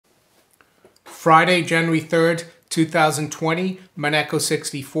Friday, January 3rd, 2020, Maneco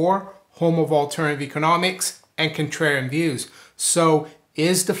 64, home of alternative economics and contrarian views. So,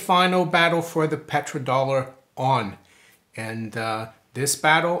 is the final battle for the petrodollar on? And this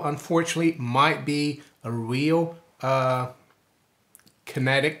battle, unfortunately, might be a real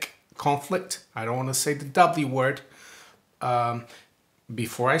kinetic conflict. I don't want to say the W word.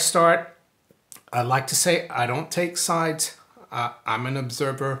 Before I start, I'd like to say I don't take sides. I'm an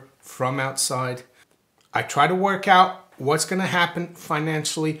observer from outside. I try to work out what's going to happen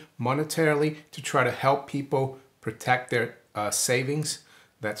financially, monetarily, to try to help people protect their savings.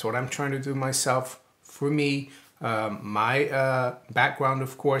 That's what I'm trying to do myself. For me, my background,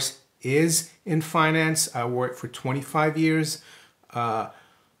 of course, is in finance. I worked for 25 years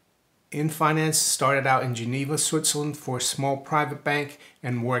in finance. Started out in Geneva, Switzerland for a small private bank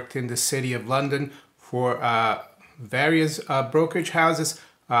and worked in the city of London for various brokerage houses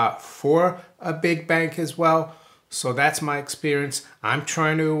for a big bank as well. So that's my experience. I'm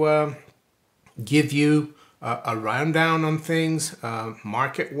trying to give you a rundown on things,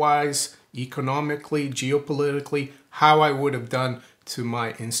 market-wise, economically, geopolitically, how I would have done to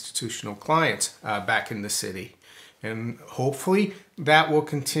my institutional clients back in the city. And hopefully that will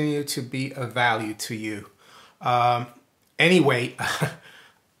continue to be of value to you. Anyway,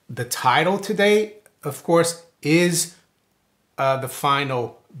 the title today, of course, is the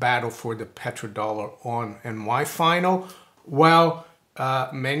final battle for the petrodollar on. And why final? Well,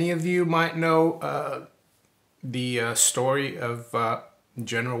 many of you might know the story of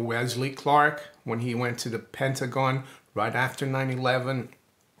General Wesley Clark when he went to the Pentagon right after 9/11,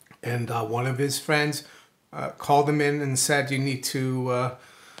 and one of his friends called him in and said, you need to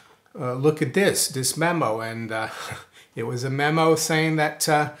look at this memo. And it was a memo saying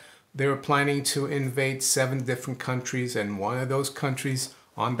that they were planning to invade 7 different countries, and one of those countries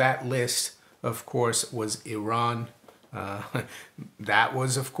on that list, of course, was Iran. That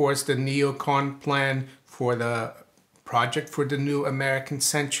was, of course, the neocon plan for the project for the new American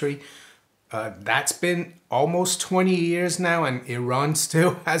century. That's been almost 20 years now, and Iran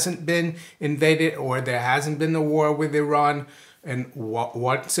still hasn't been invaded, or there hasn't been a war with Iran. And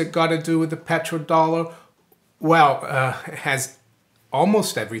what's it got to do with the petrodollar? Well, it has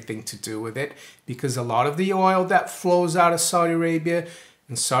almost everything to do with it, because a lot of the oil that flows out of Saudi Arabia,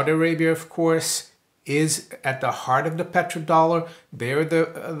 and Saudi Arabia, of course, is at the heart of the petrodollar. They're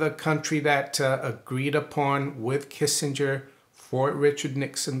the country that agreed upon with Kissinger for Richard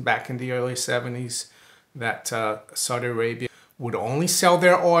Nixon back in the early 70s that Saudi Arabia would only sell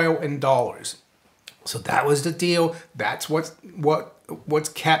their oil in dollars. So that was the deal. That's what's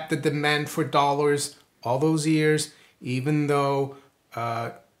kept the demand for dollars all those years, even though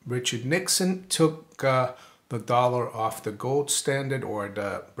Richard Nixon took the dollar off the gold standard, or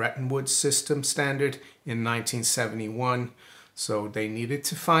the Bretton Woods system standard, in 1971. So they needed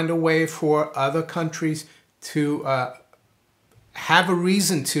to find a way for other countries to have a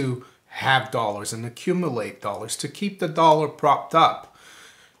reason to have dollars and accumulate dollars, to keep the dollar propped up.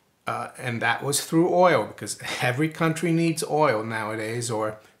 And that was through oil, because every country needs oil nowadays,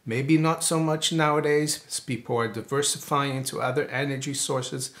 or maybe not so much nowadays, as people are diversifying into other energy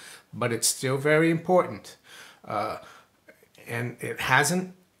sources, but it's still very important. And it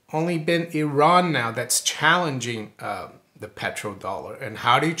hasn't only been Iran now that's challenging the petrodollar. And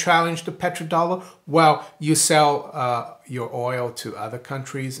how do you challenge the petrodollar? Well, you sell your oil to other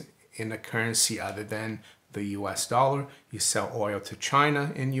countries in a currency other than the US dollar. You sell oil to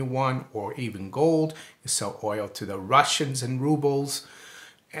China in yuan or even gold. You sell oil to the Russians in rubles,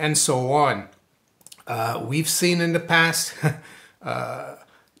 and so on. We've seen in the past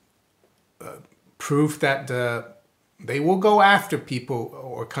proof that they will go after people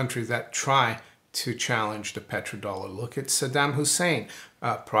or countries that try to challenge the petrodollar. Look at Saddam Hussein.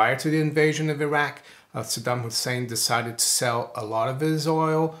 Prior to the invasion of Iraq, Saddam Hussein decided to sell a lot of his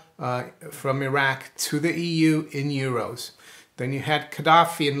oil from Iraq to the EU in euros. Then you had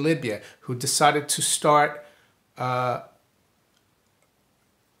Gaddafi in Libya, who decided to start an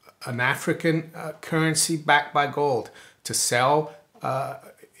African currency backed by gold to sell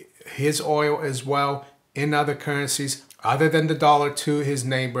his oil as well in other currencies other than the dollar to his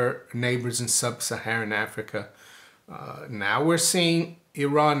neighbors in sub-Saharan Africa. Now we're seeing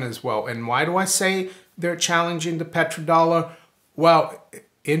Iran as well. And why do I say they're challenging the petrodollar? Well,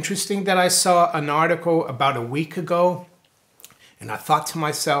 interesting that I saw an article about a week ago, and I thought to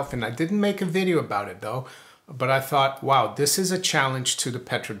myself, and I didn't make a video about it though, but I thought, wow, this is a challenge to the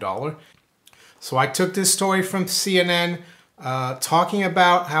petrodollar. So I took this story from CNN talking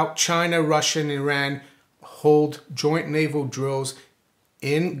about how China, Russia, and Iran hold joint naval drills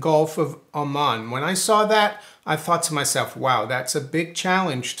in Gulf of Oman. When I saw that, I thought to myself, wow, that's a big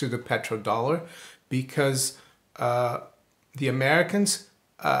challenge to the petrodollar, because the Americans,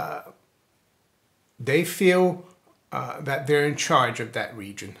 they feel that they're in charge of that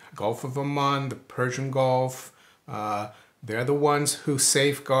region. Gulf of Oman, the Persian Gulf, they're the ones who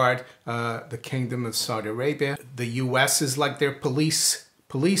safeguard the Kingdom of Saudi Arabia. The U.S. is like their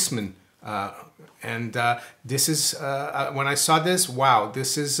policeman. And this is, when I saw this, wow,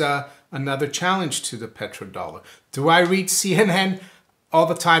 this is another challenge to the petrodollar. Do I read CNN all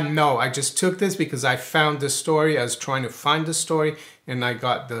the time? No, I just took this because I found this story. I was trying to find the story and I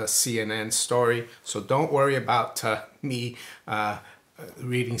got the CNN story. So don't worry about me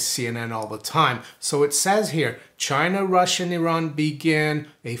reading CNN all the time. So it says here, China, Russia, and Iran began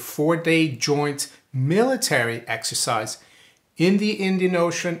a 4-day joint military exercise in the Indian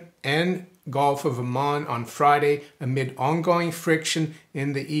Ocean and Gulf of Oman on Friday amid ongoing friction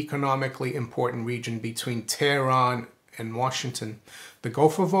in the economically important region between Tehran and Washington. The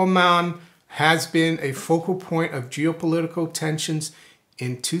Gulf of Oman has been a focal point of geopolitical tensions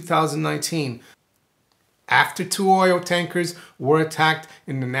in 2019 after 2 oil tankers were attacked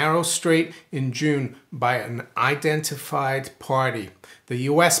in the narrow strait in June by an identified party. The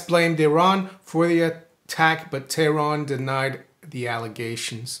US blamed Iran for the attack, but Tehran denied the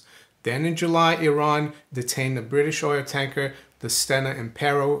allegations. Then in July, Iran detained the British oil tanker, the Stena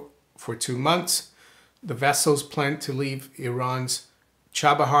Impero, for 2 months. The vessels planned to leave Iran's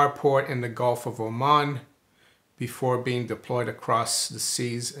Chabahar port in the Gulf of Oman before being deployed across the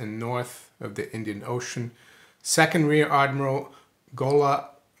seas and north of the Indian Ocean. Second Rear Admiral Gholamreza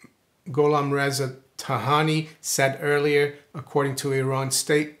Tahani said earlier, according to Iran's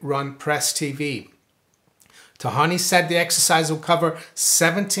state-run press TV. Tahani said the exercise will cover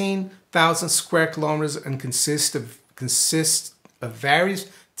 17,000 square kilometers and consists of various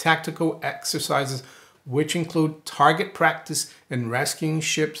tactical exercises, which include target practice and rescuing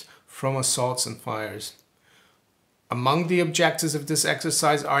ships from assaults and fires. Among the objectives of this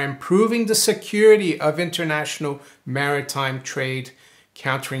exercise are improving the security of international maritime trade,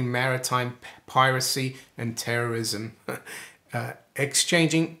 countering maritime piracy and terrorism,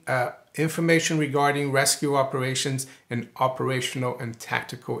 exchanging information regarding rescue operations, and operational and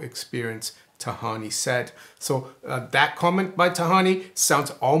tactical experience, Tahani said. So that comment by Tahani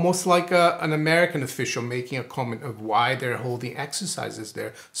sounds almost like an American official making a comment of why they're holding exercises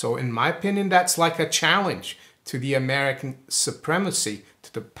there. So in my opinion, that's like a challenge to the American supremacy,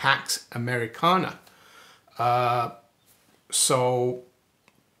 to the Pax Americana. So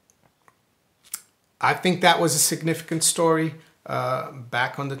I think that was a significant story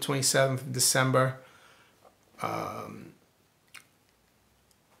back on the 27th of December.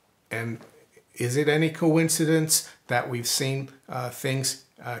 And is it any coincidence that we've seen things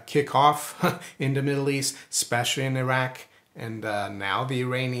kick off in the Middle East, especially in Iraq? And now the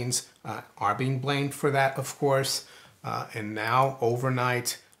Iranians are being blamed for that, of course. And now,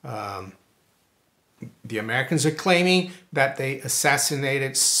 overnight, the Americans are claiming that they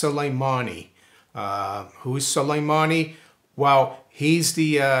assassinated Soleimani. Who's Soleimani? Well, he's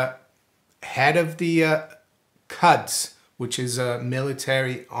the head of the Quds, which is a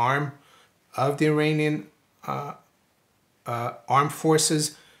military arm of the Iranian armed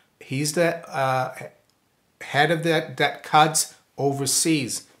forces. He's the head of that Quds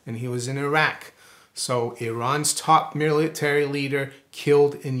overseas, and he was in Iraq. So Iran's top military leader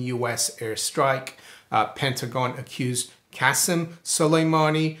killed in U.S. airstrike. Pentagon accused Qasem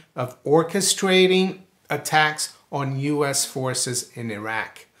Soleimani of orchestrating attacks on U.S. forces in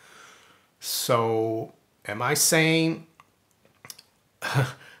Iraq. So am I saying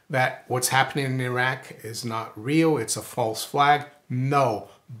that what's happening in Iraq is not real? It's a false flag? No,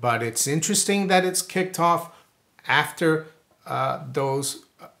 but it's interesting that it's kicked off after those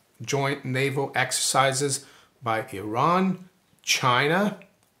joint naval exercises by Iran, China,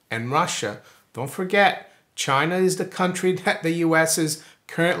 and Russia. Don't forget, China is the country that the U.S. is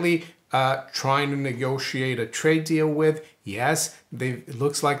currently trying to negotiate a trade deal with. Yes, it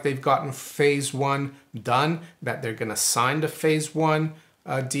looks like they've gotten phase 1 done, that they're going to sign the phase 1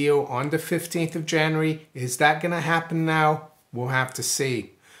 deal on the 15th of January. Is that going to happen now? We'll have to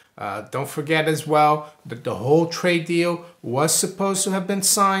see. Don't forget as well that the whole trade deal was supposed to have been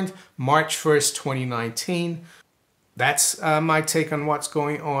signed March 1st, 2019. That's my take on what's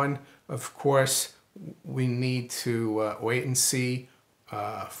going on. Of course, we need to wait and see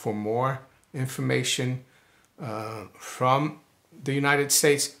for more information from the United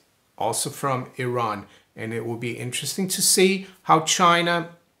States, also from Iran. And it will be interesting to see how China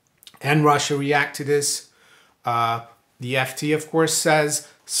and Russia react to this. The FT, of course, says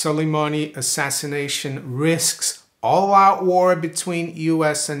Soleimani assassination risks all-out war between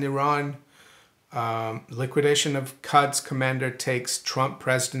US and Iran. Liquidation of Quds commander takes Trump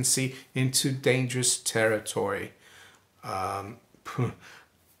presidency into dangerous territory. The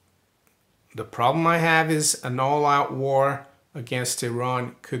problem I have is an all-out war against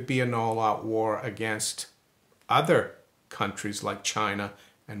Iran could be an all-out war against other countries like China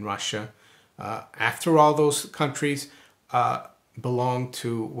and Russia. After all, those countries belong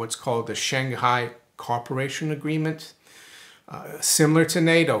to what's called the Shanghai Cooperation Agreement, similar to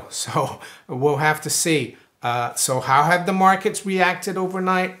NATO. So we'll have to see. So how have the markets reacted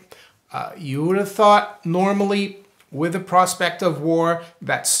overnight? You would have thought normally with the prospect of war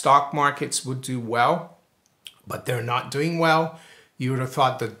that stock markets would do well, but they're not doing well. You would have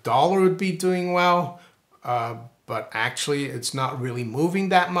thought the dollar would be doing well, but actually it's not really moving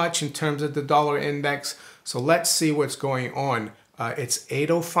that much in terms of the dollar index. So let's see what's going on. It's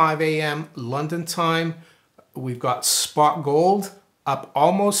 8:05 a.m. London time. We've got spot gold up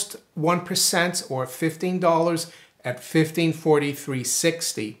almost 1% or $15 at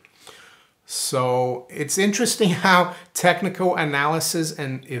 $1543.60. So it's interesting how technical analysis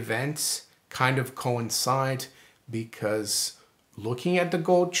and events kind of coincide, because looking at the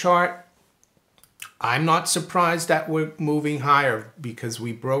gold chart, I'm not surprised that we're moving higher because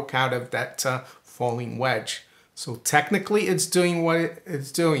we broke out of that falling wedge. So technically it's doing what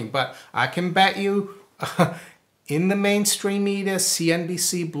it's doing, but I can bet you in the mainstream media,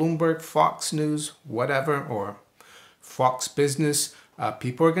 CNBC, Bloomberg, Fox News, whatever, or Fox Business,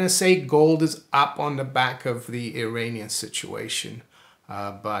 people are going to say gold is up on the back of the Iranian situation.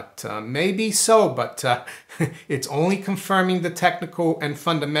 But maybe so, but it's only confirming the technical and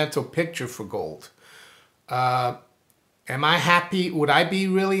fundamental picture for gold. Am I happy? Would I be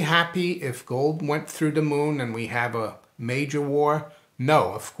really happy if gold went through the moon and we have a major war?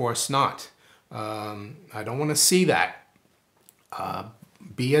 No, of course not. I don't want to see that.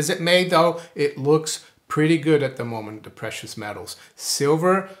 Be as it may, though, it looks pretty good at the moment, the precious metals.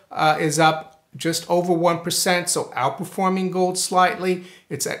 Silver is up just over 1%, so outperforming gold slightly.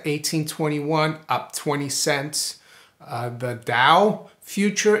 It's at 1821, up 20 cents. The Dow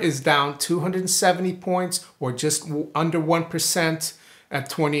future is down 270 points, or just under 1% at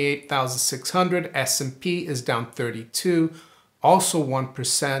 28,600. S&P is down 32, also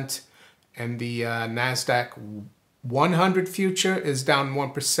 1%. And the NASDAQ 100 future is down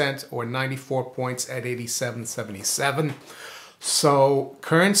 1% or 94 points at 87.77. So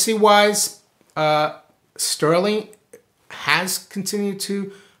currency-wise, sterling has continued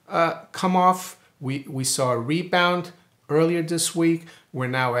to come off. We saw a rebound earlier this week. We're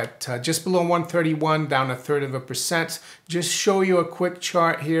now at just below 131, down 1/3%. Just show you a quick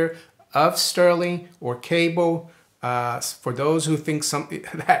chart here of sterling or cable. For those who think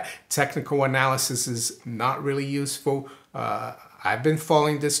that technical analysis is not really useful, I've been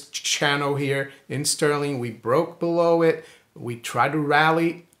following this channel here in sterling. We broke below it. We tried to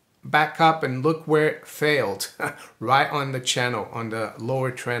rally back up and look where it failed, right on the channel, on the lower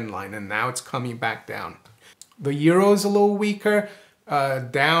trend line, and now it's coming back down. The euro is a little weaker,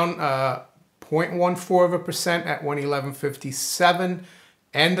 down 0.14% at 111.57,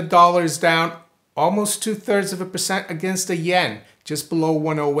 and the dollar is down almost 2/3% against the yen, just below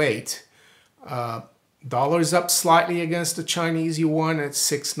 108. Dollar is up slightly against the Chinese yuan at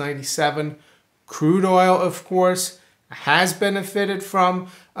 697. Crude oil, of course, has benefited from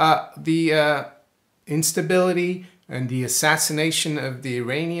the instability and the assassination of the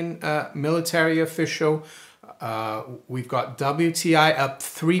Iranian military official. We've got WTI up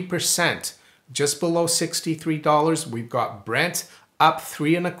 3%, just below $63. We've got Brent up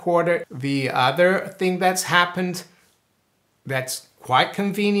 3.25. The other thing that's happened that's quite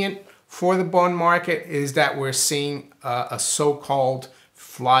convenient for the bond market is that we're seeing a so-called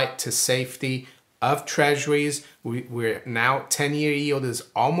flight to safety of treasuries. We're now 10-year yield is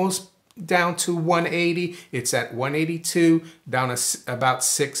almost down to 180. It's at 182, down about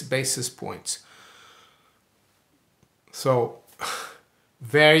 6 basis points. So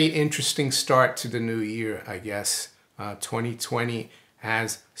very interesting start to the new year, I guess. 2020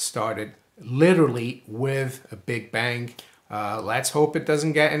 has started literally with a big bang. Let's hope it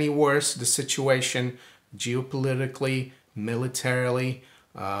doesn't get any worse, the situation geopolitically, militarily,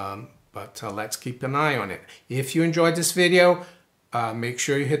 but let's keep an eye on it. If you enjoyed this video, make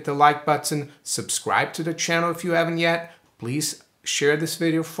sure you hit the like button, subscribe to the channel if you haven't yet. Please share this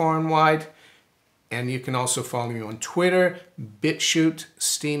video far and wide. And you can also follow me on Twitter, BitChute,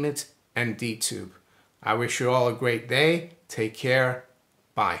 Steemit, and DTube. I wish you all a great day. Take care.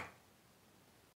 Bye.